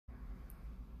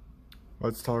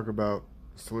Let's talk about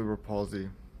cerebral palsy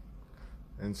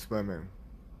and swimming.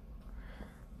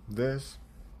 This,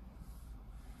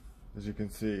 as you can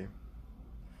see,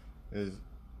 is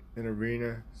an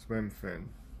arena swim fin.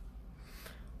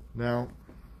 Now,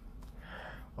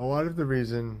 a lot of the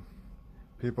reason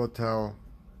people tell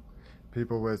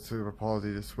people with cerebral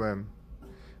palsy to swim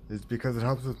is because it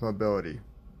helps with mobility.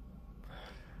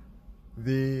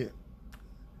 The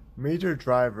major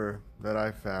driver that I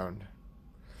found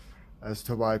as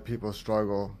to why people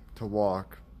struggle to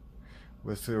walk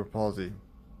with cerebral palsy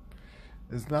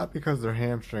is not because their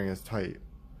hamstring is tight.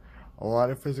 A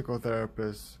lot of physical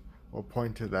therapists will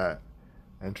point to that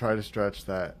and try to stretch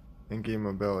that and gain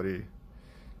mobility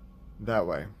that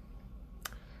way.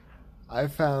 I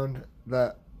found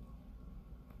that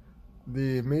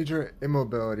the major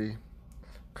immobility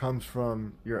comes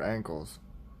from your ankles.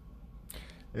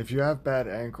 If you have bad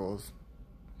ankles,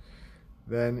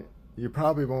 then you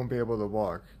probably won't be able to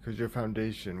walk because your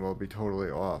foundation will be totally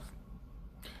off.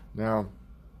 Now,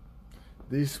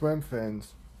 these swim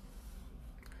fins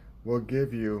will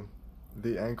give you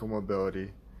the ankle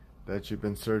mobility that you've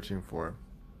been searching for.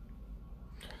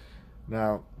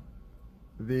 Now,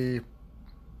 the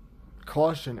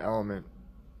caution element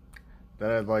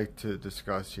that I'd like to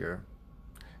discuss here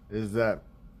is that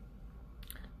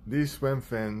these swim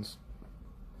fins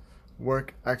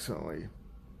work excellently.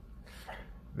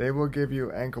 They will give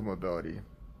you ankle mobility.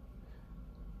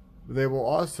 They will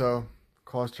also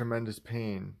cause tremendous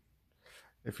pain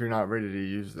if you're not ready to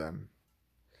use them.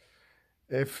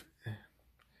 If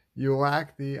you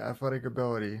lack the athletic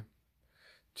ability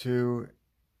to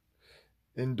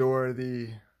endure the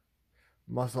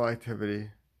muscle activity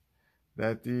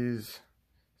that these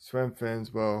swim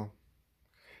fins will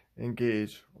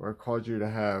engage or cause you to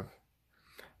have,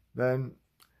 then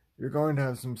you're going to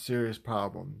have some serious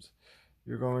problems.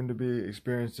 You're going to be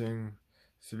experiencing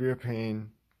severe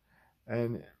pain,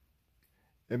 and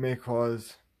it may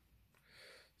cause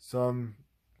some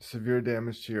severe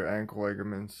damage to your ankle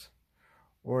ligaments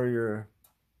or your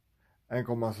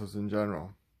ankle muscles in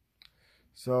general.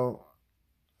 So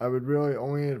I would really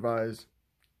only advise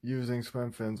using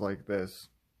swim fins like this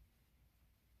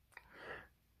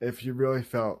if you really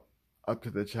felt up to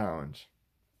the challenge.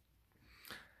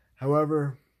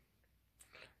 However,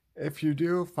 if you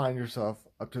do find yourself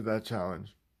up to that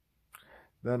challenge,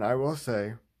 then I will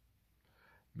say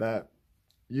that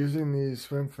using these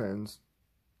swim fins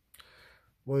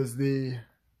was the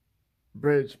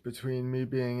bridge between me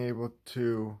being able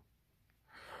to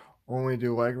only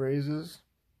do leg raises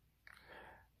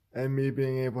and me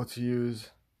being able to use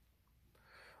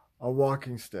a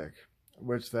walking stick,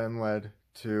 which then led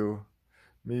to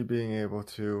me being able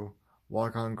to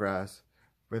walk on grass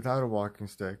without a walking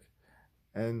stick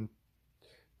and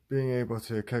being able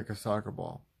to kick a soccer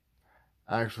ball,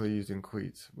 actually using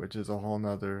cleats, which is a whole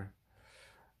nother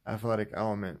athletic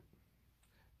element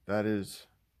that is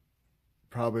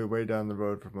probably way down the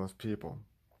road for most people.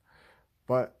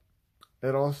 But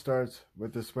it all starts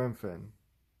with the swim fin.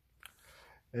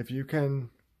 If you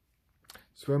can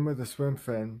swim with a swim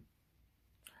fin,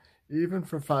 even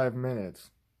for 5 minutes,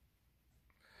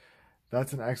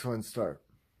 that's an excellent start.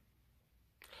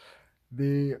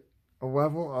 The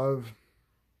level of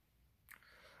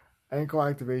ankle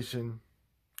activation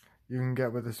you can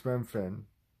get with a swim fin,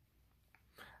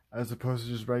 as opposed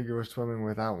to just regular swimming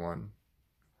without one,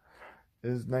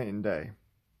 is night and day.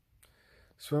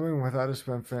 Swimming without a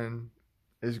swim fin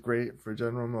is great for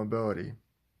general mobility,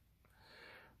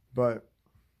 but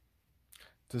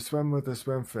to swim with a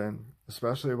swim fin,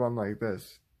 especially one like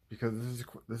this, because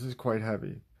this is quite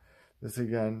heavy. This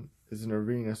again is an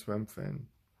arena swim fin.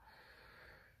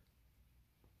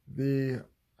 The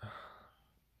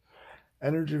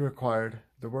energy required,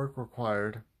 the work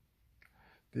required,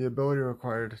 the ability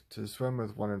required to swim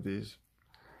with one of these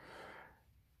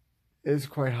is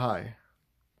quite high.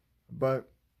 But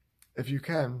if you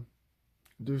can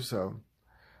do so,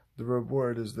 the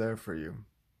reward is there for you.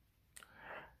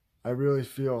 I really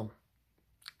feel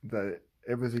that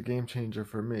it was a game changer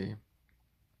for me,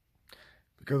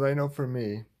 because I know for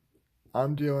me,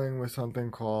 I'm dealing with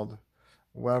something called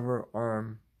lever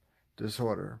arm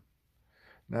disorder.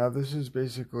 Now, this is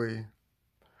basically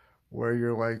where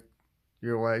your leg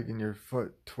and your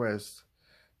foot twist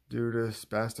due to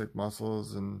spastic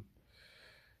muscles and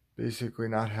basically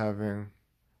not having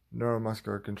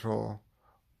neuromuscular control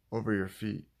over your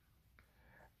feet.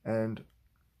 And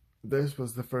this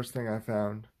was the first thing I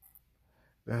found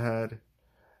that had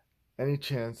any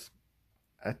chance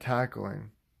at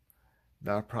tackling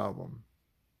that problem.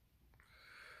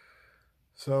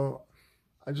 So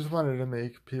I just wanted to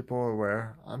make people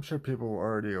aware. I'm sure people were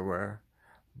already aware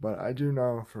But I do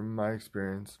know from my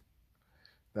experience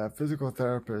that physical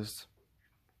therapists,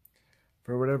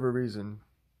 for whatever reason,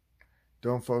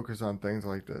 don't focus on things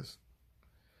like this.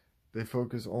 They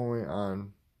focus only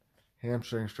on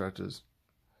hamstring stretches,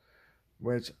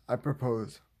 which I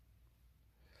propose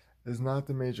is not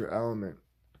the major element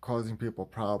causing people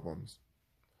problems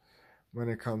when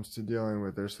it comes to dealing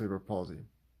with their cerebral palsy.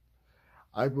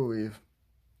 I believe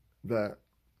that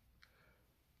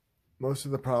most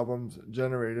of the problems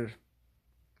generated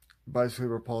by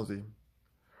cerebral palsy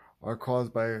are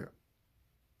caused by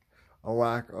a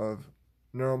lack of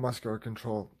neuromuscular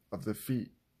control of the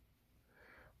feet.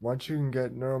 Once you can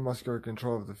get neuromuscular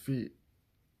control of the feet,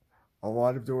 a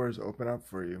lot of doors open up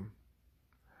for you.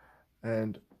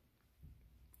 And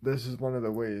this is one of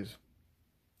the ways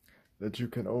that you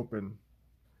can open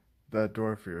that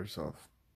door for yourself.